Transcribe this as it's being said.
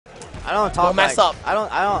I don't talk. Don't mess up. I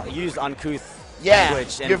don't use uncouth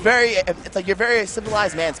language. And you're very. It's like you're very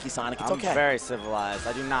civilized Mansky, Sonic. It's okay. I'm very civilized.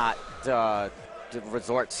 I do not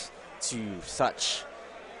resort to such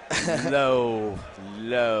low,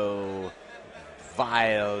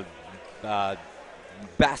 vile,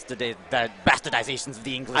 bastardizations of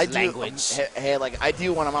the English language. Hey, like I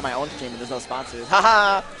do when I'm on my own stream and there's no sponsors.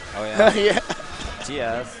 Haha. Oh yeah. Yeah.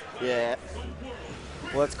 GS. Yeah.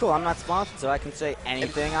 Well, it's cool. I'm not sponsored, so I can say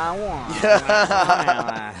anything I want.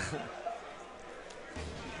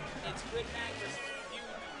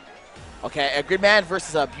 Okay, Gridman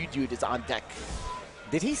versus Beandude is on deck.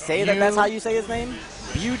 Did he say that that's how you say his name?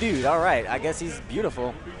 Beandude. All right. I guess he's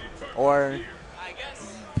beautiful. Or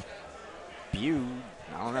Bew.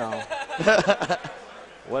 I don't know.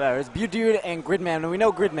 Whatever. It's Beandude and Gridman. And we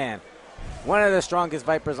know Gridman. One of the strongest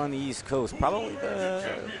Vipers on the East Coast. Probably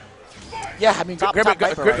the... Yeah, I mean, Gridman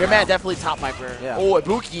right definitely top Viper. Yeah. Oh,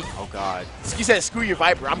 Ibuki. Oh, God. You said, screw your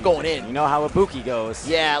Viper. I'm going in. You know how Ibuki goes.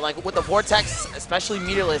 Yeah, like with the Vortex, especially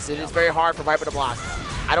meterless, it is very hard for Viper to block.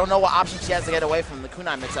 I don't know what option she has to get away from the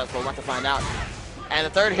kunai mix-ups, but we'll have to find out. And the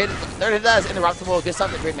third hit does interruptible. Good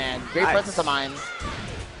stuff to Gridman. Great presence of mind.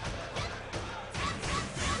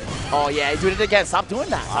 Oh, yeah, he's doing it again. Stop doing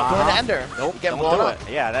that. Stop doing the ender. Nope, You're getting blown up.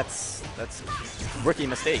 Yeah, that's rookie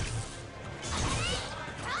mistake.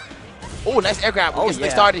 Oh, nice air grab. Oh,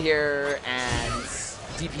 They started here, and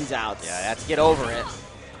DP's out. Yeah, that's get over it.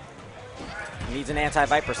 Needs an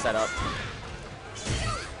anti-Viper setup.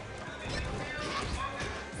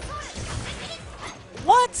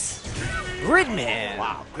 What? Gridman.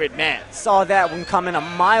 Wow, Gridman. Saw that one coming a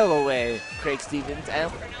mile away. Craig Stevens.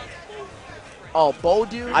 And oh,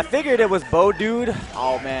 Beandude? I figured it was Beandude.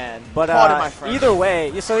 Oh, man. But either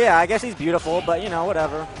way, so yeah, I guess he's beautiful, but you know,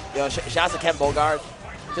 whatever. Yo, shouts to Ken Bogard.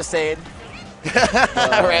 Just saying.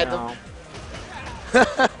 Random.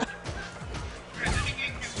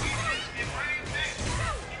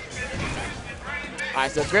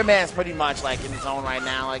 Alright, so Gridman's pretty much like in his zone right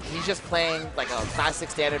now. Like he's just playing like a classic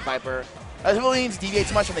standard Viper. Doesn't really need to deviate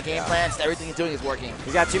too much from the game plan. Just everything he's doing is working.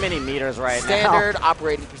 He's got too many meters right Standard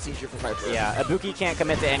operating procedure for Viper. Yeah, Ibuki can't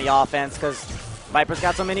commit to any offense because Viper's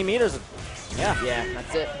got so many meters. Yeah,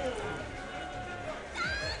 that's it.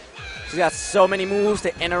 She's got so many moves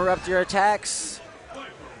to interrupt your attacks.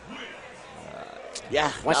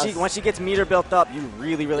 Yeah. Once she gets meter built up, you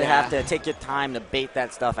really have to take your time to bait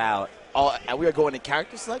that stuff out. Oh, and we are going to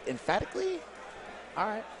character select emphatically? All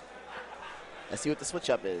right. Let's see what the switch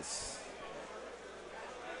up is.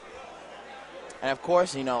 And of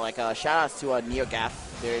course, you know, like shout outs to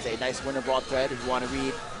NeoGaf. There's a nice winter Brawl thread if you want to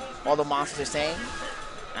read all the monsters are saying.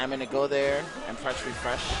 I'm going to go there and press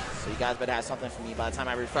refresh. So you guys better have something for me by the time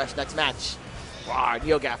I refresh next match. Wow,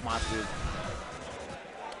 NeoGaf monsters.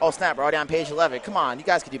 Oh, snap, we're already on page 11. Come on, you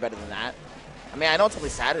guys could do better than that. I mean, I know it's only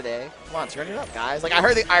Saturday. Come on, turn it up, guys. Like, I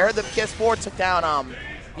heard the PS4 took down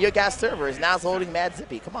NeoGaf servers. Now it's loading Mad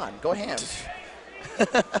Zippy. Come on, go ham.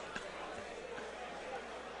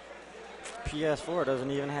 PS4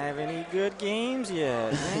 doesn't even have any good games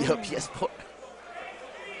yet. Yo, PS4.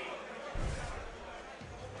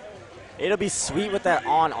 It'll be sweet with that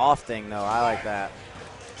on-off thing, though. I like that.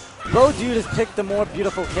 Beandude has picked the more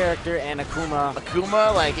beautiful character, and Akuma.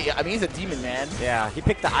 Akuma, like, I mean, he's a demon, man. Yeah, he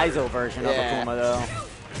picked the ISO version of Akuma, though.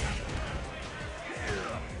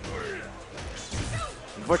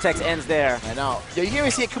 Vortex ends there. I know. Yo, you can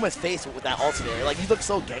even see Akuma's face with that ult there. Like, he looks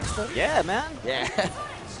so gangster. Yeah, man. Yeah.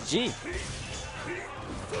 G.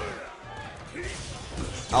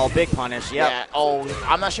 Oh, big punish, yep. Yeah. Oh,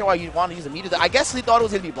 I'm not sure why you'd want to use a meter. I guess he thought it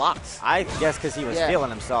was going to be blocked. I guess because he was feeling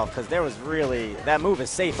himself, because there was really, that move is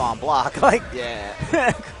safe on block. Like,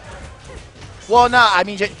 yeah. Well, no, I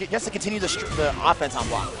mean, just to continue the offense on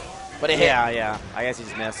block. But it hit. Yeah. I guess he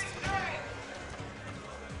just missed.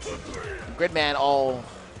 Gridman,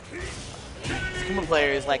 Akuma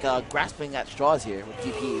player is like grasping at straws here with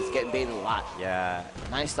DPs, getting baited a lot. Yeah.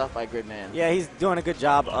 Nice stuff by Gridman. Yeah, he's doing a good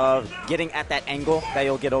job of getting at that angle that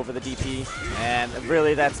you'll get over the DP. And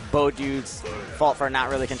really, that's Beandude's fault for not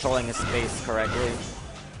really controlling his space correctly.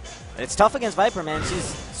 It's tough against Viper, man. She's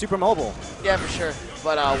super mobile. Yeah, for sure.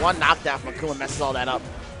 But one knockdown from Akuma messes all that up.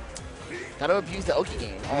 Gotta abuse the Oki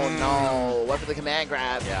game. Oh, no. What for the command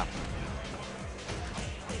grab? Yeah.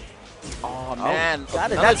 Oh, man. Oh,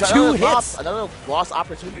 got it. That's two hits. Another lost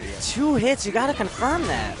opportunity. 2 hits. You got to confirm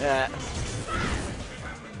that. Yeah.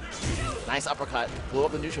 Nice uppercut. Blew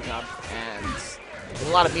up the neutral jump. And there's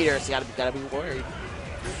a lot of meters, so you gotta be worried.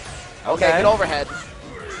 Okay, good overhead.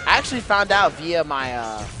 I actually found out via my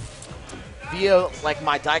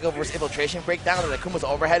my Daigo versus Infiltration breakdown that Akuma's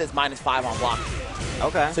overhead is -5 on block.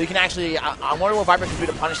 Okay. So you can actually, I wonder what Viper can do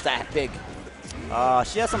to punish that big.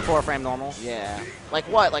 She has some 4-frame normal. Yeah. Like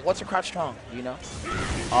what? Like what's her crouch strong? Do you know?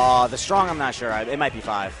 The strong, I'm not sure. It might be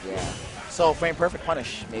 5. Yeah. So frame perfect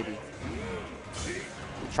punish, maybe.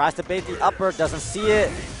 Tries to bait the upper, doesn't see it.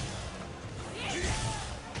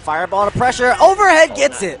 Fireball to pressure. Overhead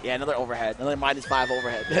gets it. Yeah, another overhead. Another -5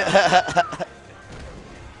 overhead. Yeah.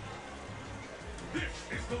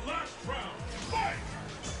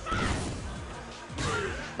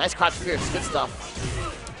 Nice crouch fierce. Good stuff.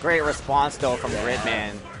 Great response, though, from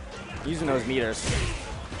Gridman. Using those meters.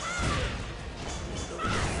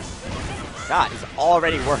 God, he's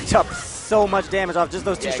already worked up so much damage off just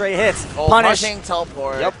those 2 straight hits. Punish. Punishing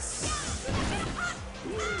teleport. Yep.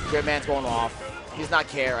 Gridman's going off. He's not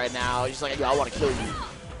care right now. He's just like, yo, I want to kill you.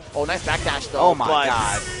 Oh, nice backdash, though. Oh, my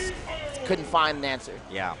God. Couldn't find an answer.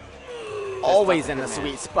 Yeah. Always in the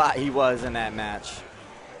sweet spot he was in that match.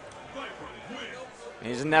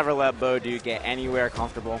 He just never let Beandude get anywhere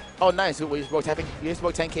comfortable. Oh, nice. We just broke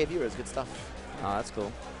 10K viewers. Good stuff. Oh, that's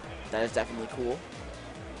cool. That is definitely cool.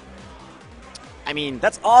 I mean,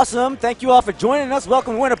 that's awesome. Thank you all for joining us.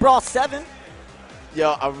 Welcome to Winter Brawl 7.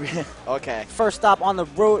 Yo, okay. First stop on the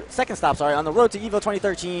road, second stop, sorry, on the road to EVO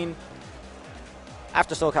 2013.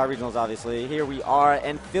 After SoCal Regionals, obviously. Here we are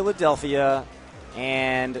in Philadelphia,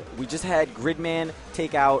 and we just had Gridman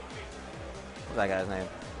take out, what's that guy's name?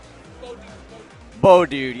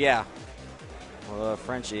 Beandude, yeah.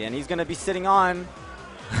 Frenchie, and he's going to be sitting on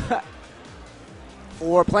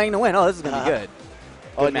for playing to win. Oh, this is going to be good.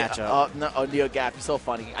 Good matchup. Oh, Neo Gap, you're so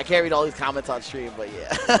funny. I can't read all these comments on stream, but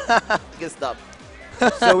yeah. Good stuff.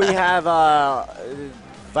 So we have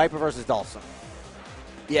Viper versus Dawson.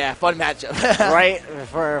 Yeah, fun matchup. Right?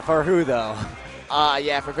 For who, though?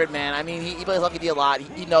 Yeah, for Gridman. I mean, he plays Lucky D a lot.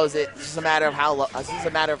 He knows it. It's just a matter of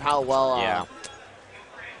how well yeah.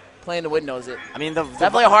 Playing to Win knows it. I mean,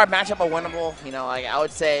 definitely a hard matchup, but winnable. You know, like I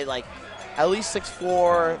would say, like at least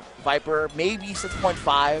 6'4" Viper, maybe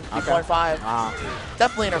 6.5, 3.5.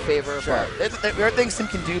 Definitely in our favor. Sure. But there are things Sim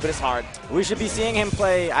can do, but it's hard. We should be seeing him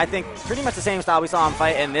play, I think, pretty much the same style we saw him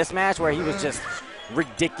fight in this match, where he was just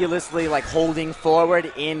ridiculously like holding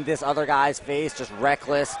forward in this other guy's face, just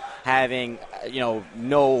reckless, having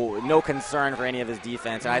no concern for any of his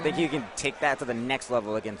defense. And I think he can take that to the next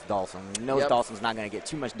level against Dawson. He knows Dawson's not going to get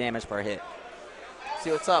too much damage per hit.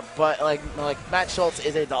 See what's up, but like Matt Schultz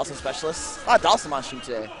is a Dawson specialist. Dawson on stream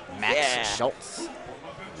today. Max Schultz.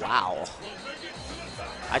 Wow.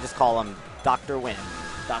 I just call him Dr. Win.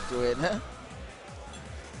 Dr. Win.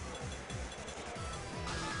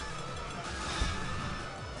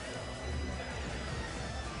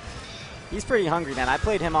 He's pretty hungry, man. I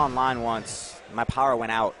played him online once. My power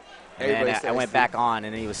went out. And then I went back on,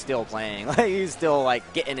 and he was still playing. He was still, like,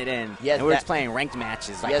 getting it in. Yes, and we were just playing ranked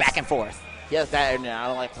matches, like, back and forth. Yes, that internet. I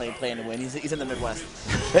don't like playing to win. He's in the Midwest.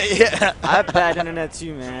 Yeah. I have bad internet,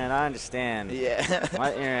 too, man. I understand. Yeah.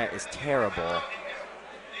 My internet is terrible.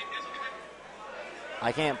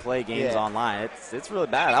 I can't play games online. It's really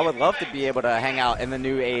bad. I would love to be able to hang out in the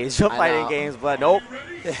new age of fighting games, but nope.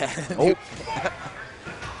 Nope.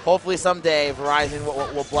 Hopefully someday Verizon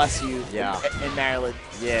will bless you in Maryland.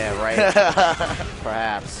 Yeah, right.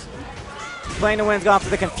 Perhaps. Playing to Win's gone for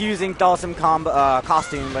the confusing Dawson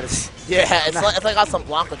costume, but it's it's like got some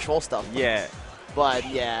block control stuff. Yeah, but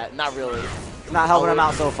yeah, not really. Not helping him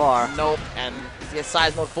out so far. Nope. And he gets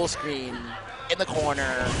size mode full screen in the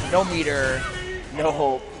corner, no meter, no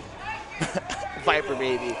hope. Viper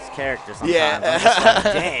baby. It's character sometimes. Yeah. I'm just like,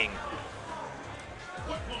 dang.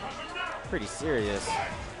 Pretty serious.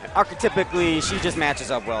 Archetypically, she just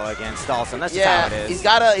matches up well against Dawson. That's just how it is. He's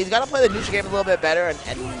gotta play the neutral game a little bit better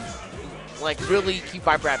and like really keep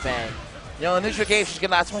Viper at bay. You know, in the neutral game,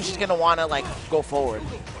 that's when she's gonna wanna like go forward,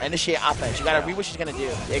 initiate offense. You gotta read what she's gonna do.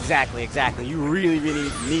 Exactly. You really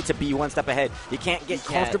need to be one step ahead. You can't get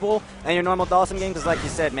comfortable in your normal Dawson game because, like you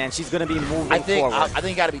said, man, she's gonna be moving forward. I think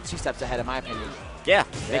you gotta be 2 steps ahead, in my opinion. Yeah,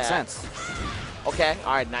 makes sense. Okay,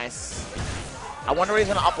 all right, nice. I wonder where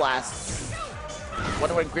he's gonna uplast. I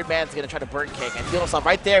wonder when Gridman's gonna try to burn kick and feel himself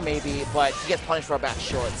right there, maybe, but he gets punished for a back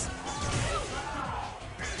shorts.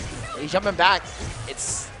 He's jumping back.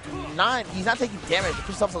 He's not taking damage. He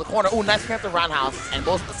pushes himself to the corner. Ooh, nice Panther roundhouse and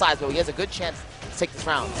both the sides, but he has a good chance to take this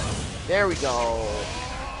round. There we go.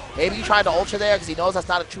 Maybe he tried the ultra there because he knows that's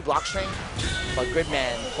not a true block string, but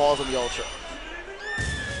Gridman falls on the ultra.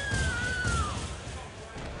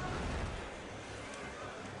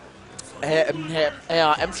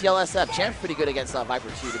 MTLSF, Champ's pretty good against Viper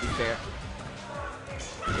too, to be fair.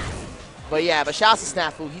 But yeah, but shouts to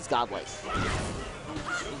Snafu, he's godlike.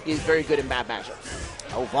 He's very good in bad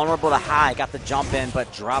matchups. Oh, vulnerable to high, got the jump in,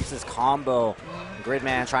 but drops his combo.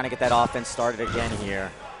 Gridman trying to get that offense started again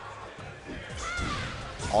here.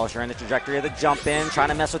 Ultra in the trajectory of the jump in, trying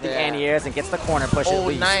to mess with the anti-airs and gets the corner push at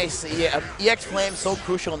least. Oh, nice. Yeah, EX Flame so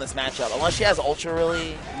crucial in this matchup. Unless she has Ultra,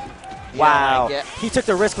 really. Wow. He took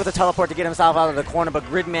the risk with the teleport to get himself out of the corner, but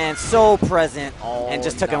Gridman so present and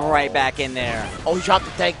just took him right back in there. Oh, he dropped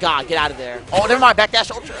it. Thank God. Get out of there. Oh, never mind. Backdash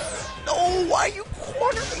Ultra. No, why are you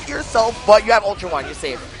cornering yourself? But you have Ultra 1. You're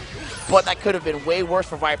safe. But that could have been way worse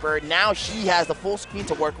for Viper. Now she has the full screen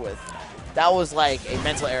to work with. That was like a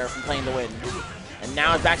mental error from playing to win. And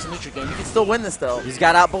now it's back to neutral game. You can still win this, though. He's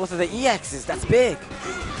got out both of the EXs. That's big.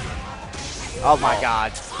 Oh, my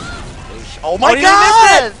God. Oh, my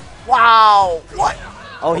God. Wow. What?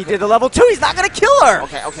 Oh, he did the level 2. He's not going to kill her.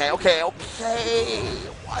 Okay.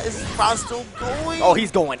 Why is this round still going? Oh,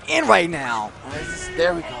 he's going in right now.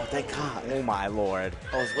 There we go. Thank God. Oh, my Lord.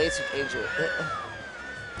 Oh, it's way too dangerous.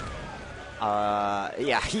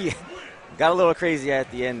 Yeah, he got a little crazy at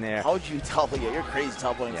the end there. How would you teleport? Yeah, you're crazy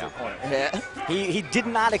teleporting to the corner. Yeah. He did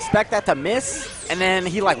not expect that to miss, and then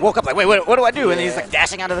he like woke up like, wait, what do I do? And then he's like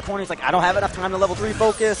dashing out of the corner. He's like, I don't have enough time to level 3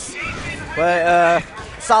 focus. But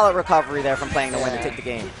solid recovery there from playing to win to take the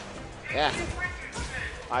game. Yeah.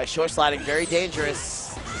 All right, short sliding, very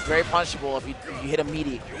dangerous. Very punishable if you hit a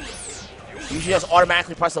meaty. You should just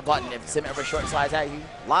automatically press a button if Sim ever short slides at you.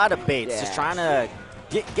 A lot of baits, just trying to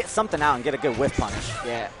get something out and get a good whiff punish.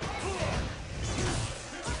 Yeah.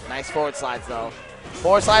 Nice forward slides, though.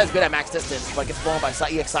 Forward slide is good at max distance, but gets blown by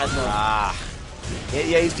EX size mode.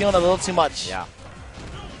 Yeah, he's feeling a little too much. Yeah.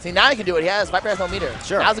 See, now he can do it. He has Viper has no meter.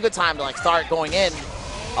 Sure. Now's a good time to like start going in.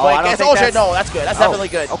 Oh, I don't think that's... No, that's good. That's definitely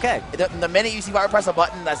good. Okay. The minute you see Viper press a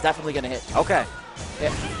button, that's definitely going to hit. Okay.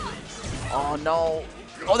 Yeah. Oh, no.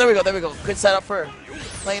 Oh, there we go. Good setup for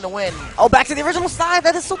playing to win. Oh, back to the original side.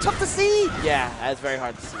 That is so tough to see. Yeah, that's very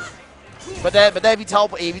hard to see. But then if you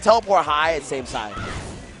teleport high, it's same side.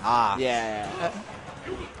 Yeah.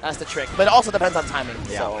 That's the trick. But it also depends on timing,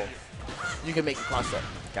 so you can make it cross up.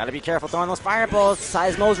 Got to be careful throwing those fireballs.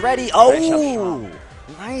 Seismo's ready. Oh,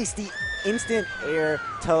 nice. The instant air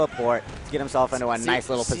teleport to get himself into a nice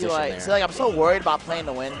little position there. See, I'm so worried about playing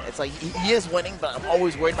to win. It's like he is winning, but I'm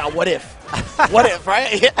always worried about what if. What if,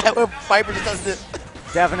 right? Viper just does this.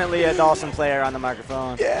 Definitely a Dawson player on the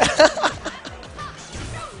microphone. Yeah.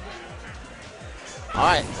 All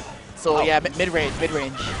right. So, mid-range.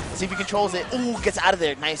 See if he controls it. Ooh, gets out of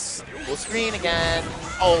there. Nice. Full screen again.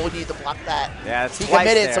 Oh, we need to block that. Yeah, it's he twice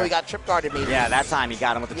committed, there. So he got trip guarded maybe. Yeah, that time he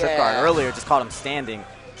got him with the trip guard. Earlier, just caught him standing.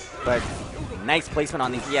 But nice placement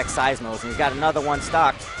on these EX Seismos, and he's got another one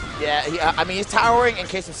stocked. Yeah, I mean, he's towering in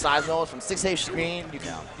case of Seismos. From 6H screen, you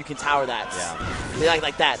can tower that. Yeah.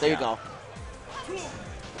 Like that. There you go.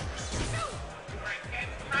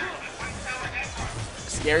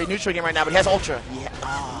 Scary neutral game right now, but he has Ultra.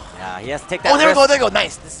 Yeah, he has to take that risk. There we go.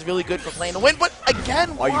 Nice. This is really good for playing to win. But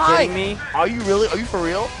again, why? Are you kidding me? Are you really? Are you for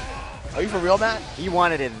real? Are you for real, Matt? He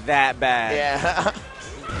wanted it that bad. Yeah.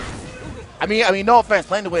 I mean, no offense.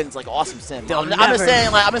 Playing to win is like awesome sim. I'm just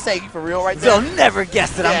saying, you for real right there? They'll never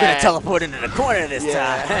guess that I'm going to teleport into the corner this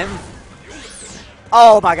time.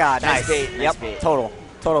 Oh my God! Nice bait. Nice bait.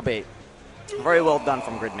 Total bait. Very well done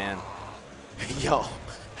from Gridman. Yo.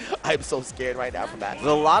 I'm so scared right now from that. There's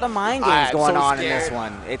a lot of mind games going on in this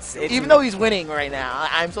one. It's even though he's winning right now,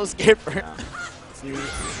 I'm so scared for him.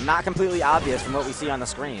 It's not completely obvious from what we see on the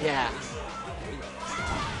screen. Yeah.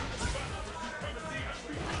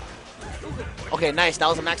 Okay, nice. That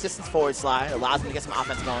was a max distance forward slide. Allows me to get some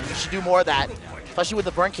offense going. You should do more of that, especially with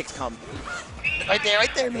the burn kicks come. Right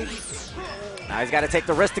there, maybe. Now he's got to take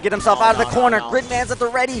the risk to get himself out of the corner. Gridman's at the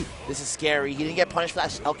ready. This is scary. He didn't get punished for that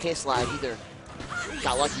LK slide either.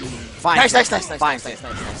 Got lucky. Fine.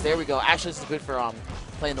 Nice. There we go. Actually, this is good for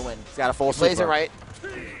playing to win. He's got a full plays it right.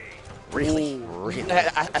 Really?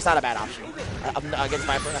 That's not a bad option. Against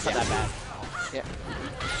Viper, that's not that bad. Yeah.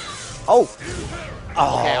 Oh.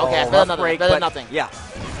 Okay. Better than nothing. Yeah.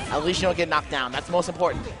 At least you don't get knocked down. That's most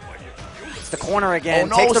important. It's the corner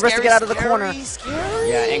again. Oh, no, takes the risk to get out of the corner. Scary.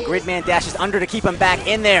 Yeah, and Gridman dashes under to keep him back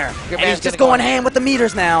in there. And he's just going ham with the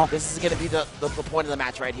meters now. This is going to be the point of the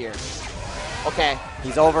match right here. Okay.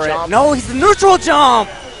 He's over it. No, he's the neutral jump.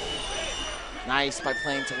 Nice by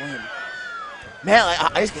playing to win. Man,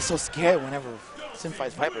 I just get so scared whenever Sim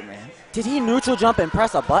fights Viper, man. Did he neutral jump and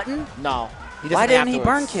press a button? No. Why didn't he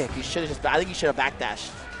burn kick? He should have I think he should have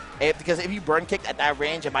backdashed. Because if you burn kicked at that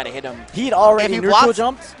range, it might have hit him. He'd already neutral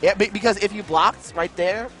jumped? Yeah, because if you blocked right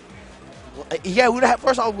there,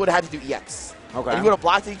 first of all, we would have had to do EX. Okay. If you would have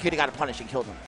blocked it, you could have got a punish and killed him.